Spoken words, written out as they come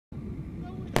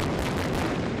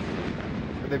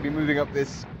they've been moving up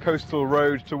this coastal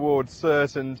road towards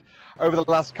Sirte, and over the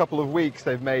last couple of weeks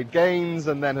they've made gains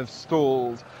and then have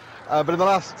stalled. But in the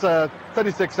last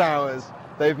 36 hours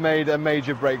they've made a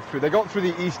major breakthrough. They got through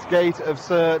the east gate of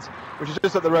Sirte, which is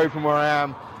just up the road from where I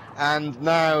am, and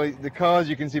now the cars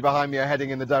you can see behind me are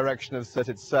heading in the direction of Sirte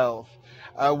itself.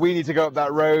 We need to go up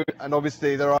that road, and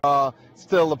obviously there are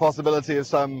still the possibility of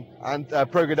some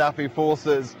pro-Gaddafi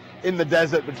forces in the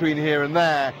desert between here and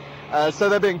there. So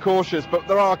they're being cautious, but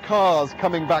there are cars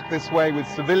coming back this way with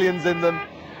civilians in them.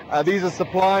 These are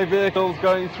supply vehicles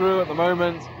going through at the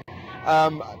moment.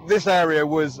 This area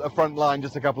was a front line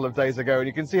just a couple of days ago, and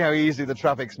you can see how easily the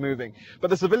traffic's moving. But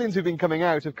the civilians who've been coming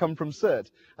out have come from Sirte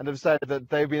and have said that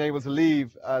they've been able to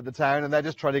leave the town, and they're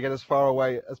just trying to get as far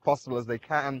away as possible as they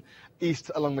can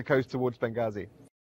east along the coast towards Benghazi.